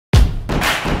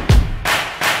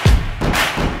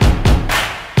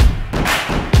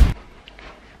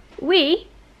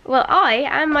I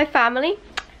and my family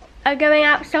are going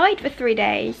outside for 3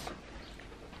 days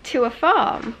to a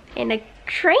farm in a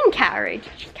train carriage,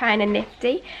 which is kind of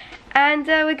nifty. And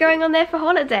we're going on there for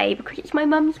holiday because it's my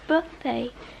mum's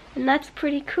birthday, and that's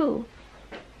pretty cool.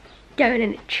 Going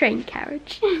in a train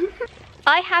carriage.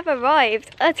 I have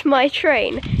arrived at my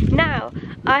train. Now,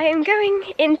 I am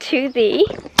going into the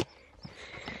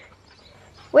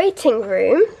waiting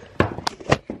room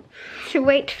to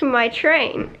wait for my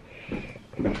train.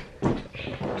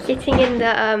 Sitting in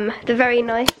the very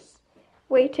nice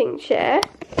waiting chair.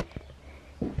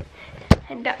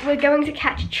 And we're going to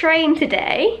catch a train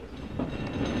today.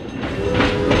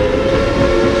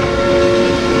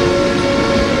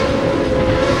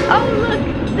 Oh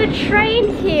look, the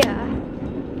train's here.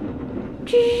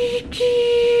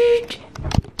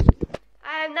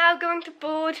 I am now going to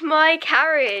board my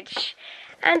carriage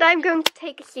and I'm going to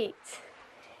take a seat.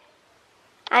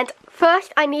 And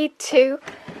first I need to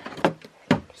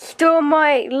store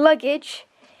my luggage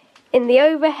in the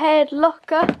overhead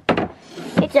locker.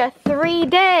 It's a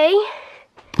 3-day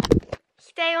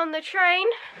stay on the train.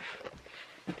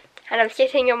 And I'm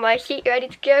sitting on my seat ready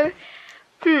to go.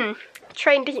 The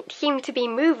train doesn't seem to be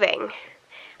moving.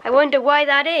 I wonder why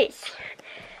that is.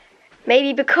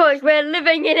 Maybe because we're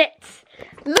living in it.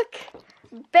 Look,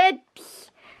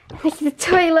 beds. This is the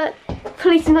toilet.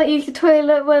 Please do not use the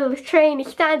toilet while the train is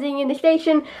standing in the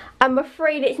station. I'm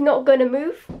afraid it's not going to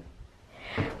move.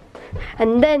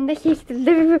 And then this is the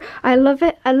living room. I love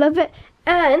it, I love it.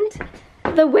 And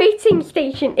the waiting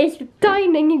station is the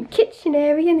dining and kitchen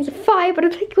area, and there's a fire, but I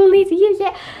don't think we'll need to use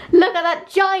it. Look at that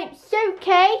giant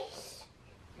suitcase.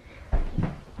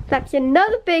 That's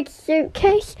another big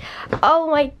suitcase. Oh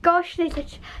my gosh,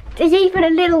 there's even a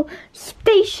little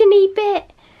stationy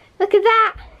bit. Look at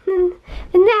that. And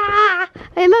that,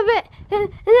 I love it. And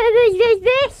then there's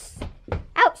this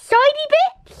outsidey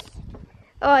bits.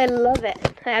 Oh, I love it.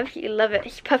 I absolutely love it.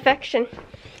 It's perfection.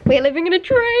 We're living in a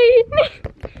train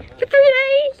for 3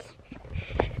 days.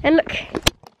 And look,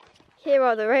 here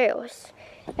are the rails.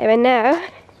 And now,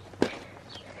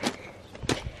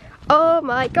 oh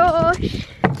my gosh.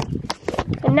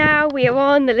 And now we are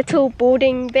on the little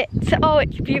boarding bit. Oh,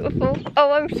 it's beautiful.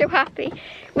 Oh, I'm so happy.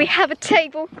 We have a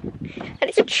table, and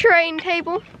it's a train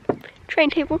table.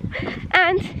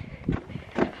 And,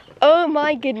 oh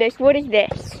my goodness, what is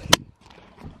this?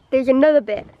 There's another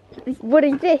bit. What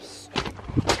is this?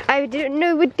 I don't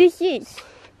know what this is.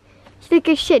 It's like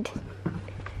a shed.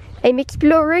 I'm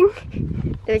exploring.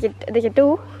 There's a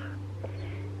door.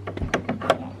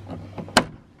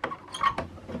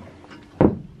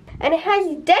 And it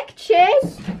has deck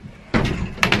chairs.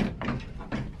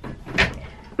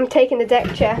 I'm taking the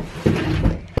deck chair.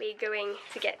 We're going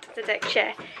to get the deck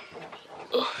chair.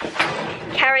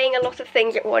 Carrying a lot of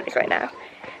things at once right now.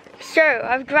 So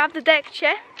I've grabbed the deck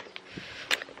chair.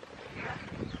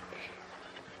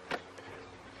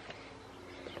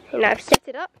 And I've set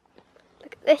it up.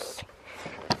 Look at this.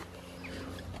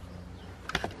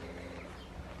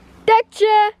 Deck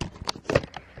chair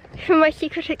for my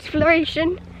secret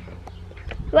exploration.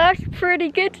 That's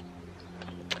pretty good.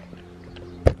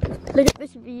 Look at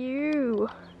this view.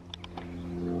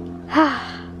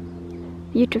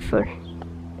 Beautiful.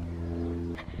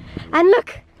 And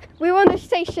look, we're on the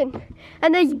station.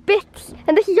 And there's bits.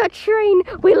 And this is our train.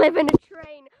 We live in a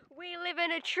train. We live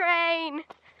in a train.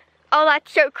 Oh,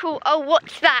 that's so cool. Oh,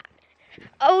 what's that?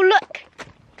 Oh, look.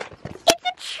 It's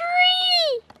a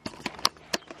tree.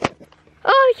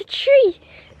 Oh, it's a tree.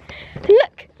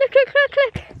 Look, look, look, look,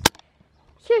 look.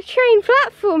 It's a train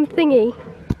platform thingy.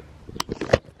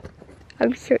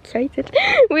 I'm so excited.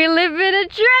 We live in a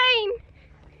train.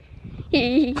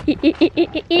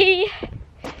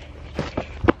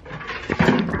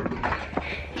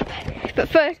 But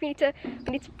first we need to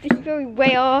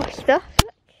weigh our stuff.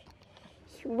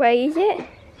 Weighs it.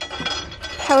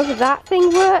 However that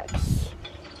thing works.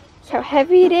 How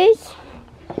heavy it is.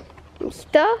 And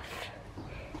stuff.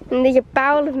 And there's a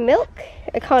barrel of milk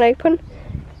I can't open.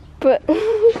 But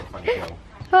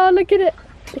oh, look at it.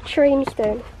 The train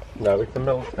stone. No, it's a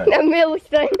millstone. A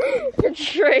millstone. The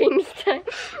train stone.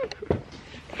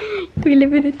 We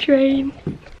live in a train.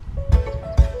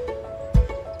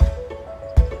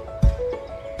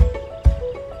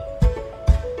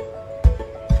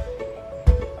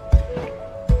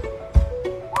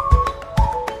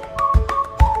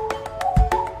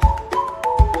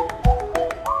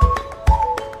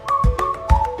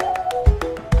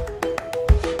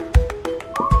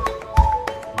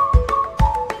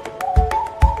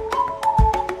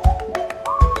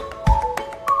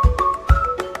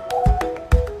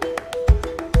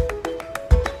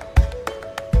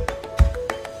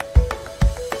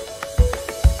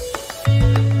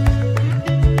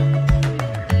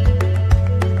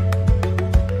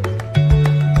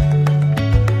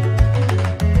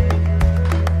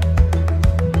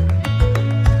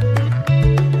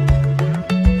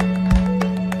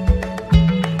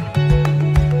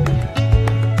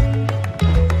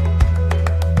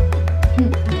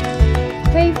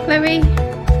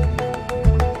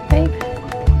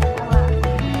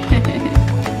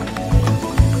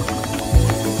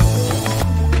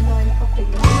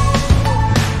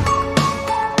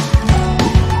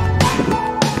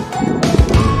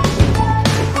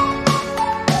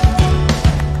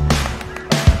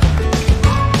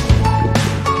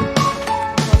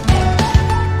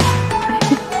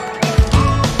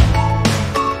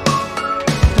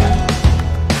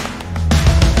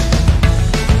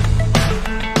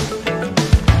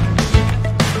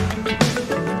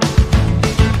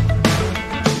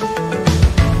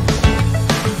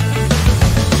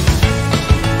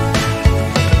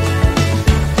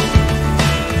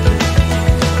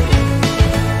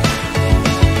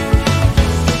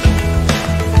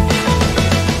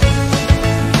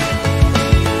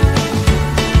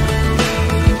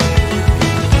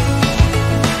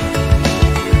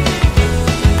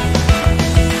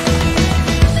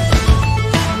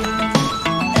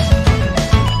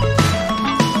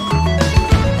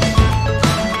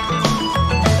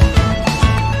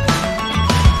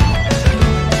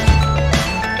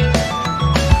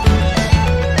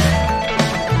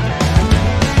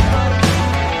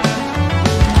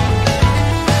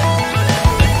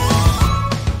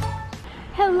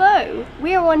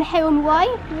 on Hay-on-Wye.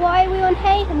 Why are we on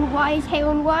Hay and why is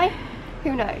Hay-on-Wye?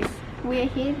 Who knows? We're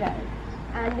here though.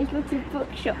 And there's lots of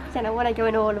bookshops and I want to go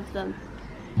in all of them.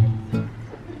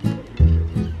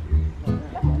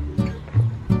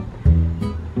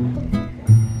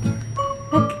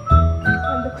 Look,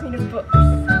 I'm the queen of books.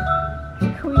 The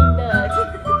queen nerd.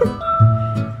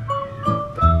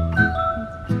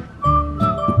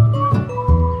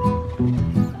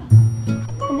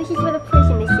 And this is where the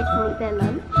prisoners sit and eat their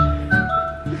lunch.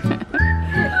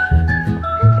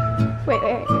 Wait.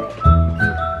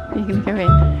 You can go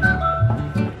in.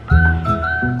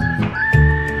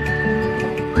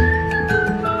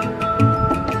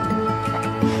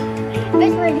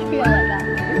 This really feel like that.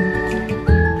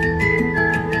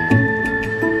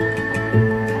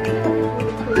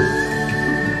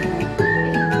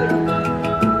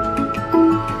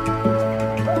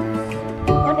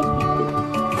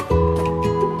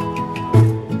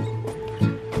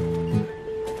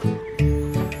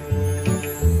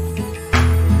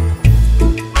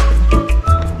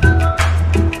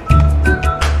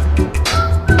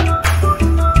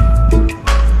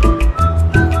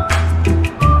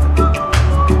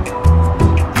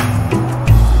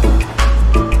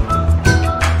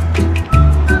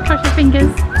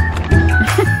 Fingers.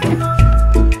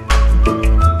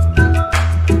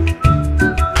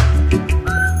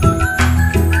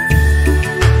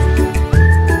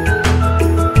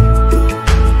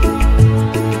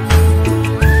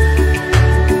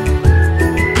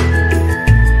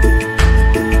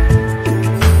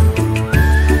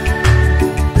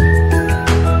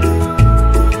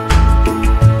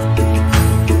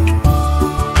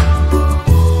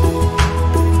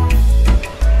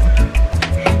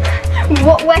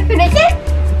 What weapon is it?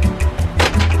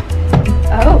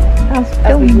 Oh,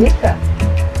 a whipper.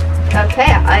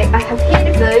 Okay, I have heard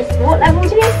of those. What level do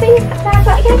these things have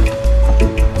that again?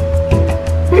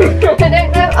 I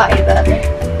don't know either.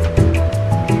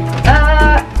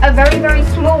 A very, very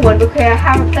small one because I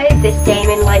haven't played this game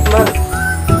in like months.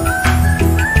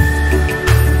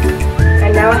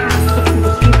 And now I have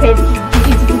to get to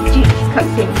the stupid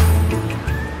cutscene.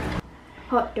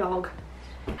 Hot dog.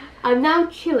 I'm now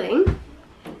chilling.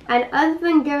 And other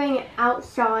than going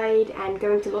outside and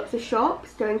going to lots of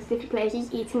shops, going to different places,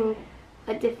 eating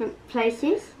at different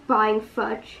places, buying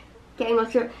fudge, getting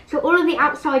lots of... So all of the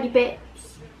outsidey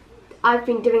bits, I've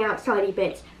been doing outsidey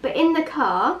bits. But in the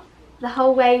car, the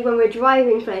whole way when we're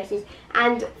driving places,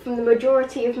 and from the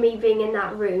majority of me being in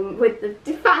that room with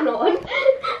the fan on,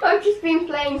 I've just been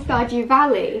playing Stardew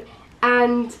Valley.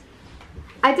 And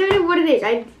I don't know what it is.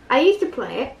 I used to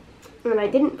play it, and I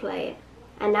didn't play it.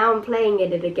 And now I'm playing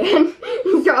it again.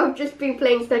 So I've just been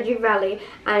playing Stardew Valley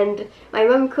and my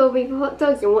mum called me for hot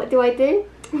dogs and what do?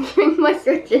 Bring my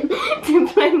Switch in to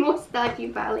play more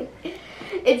Stardew Valley.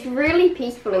 It's really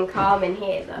peaceful and calm in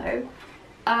here though.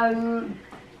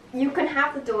 You can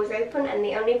have the doors open and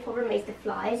the only problem is the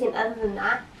flies, and other than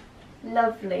that,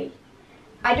 lovely.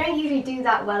 I don't usually do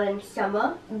that well in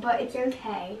summer, but it's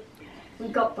okay. We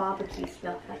got barbecue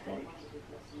stuff, I think.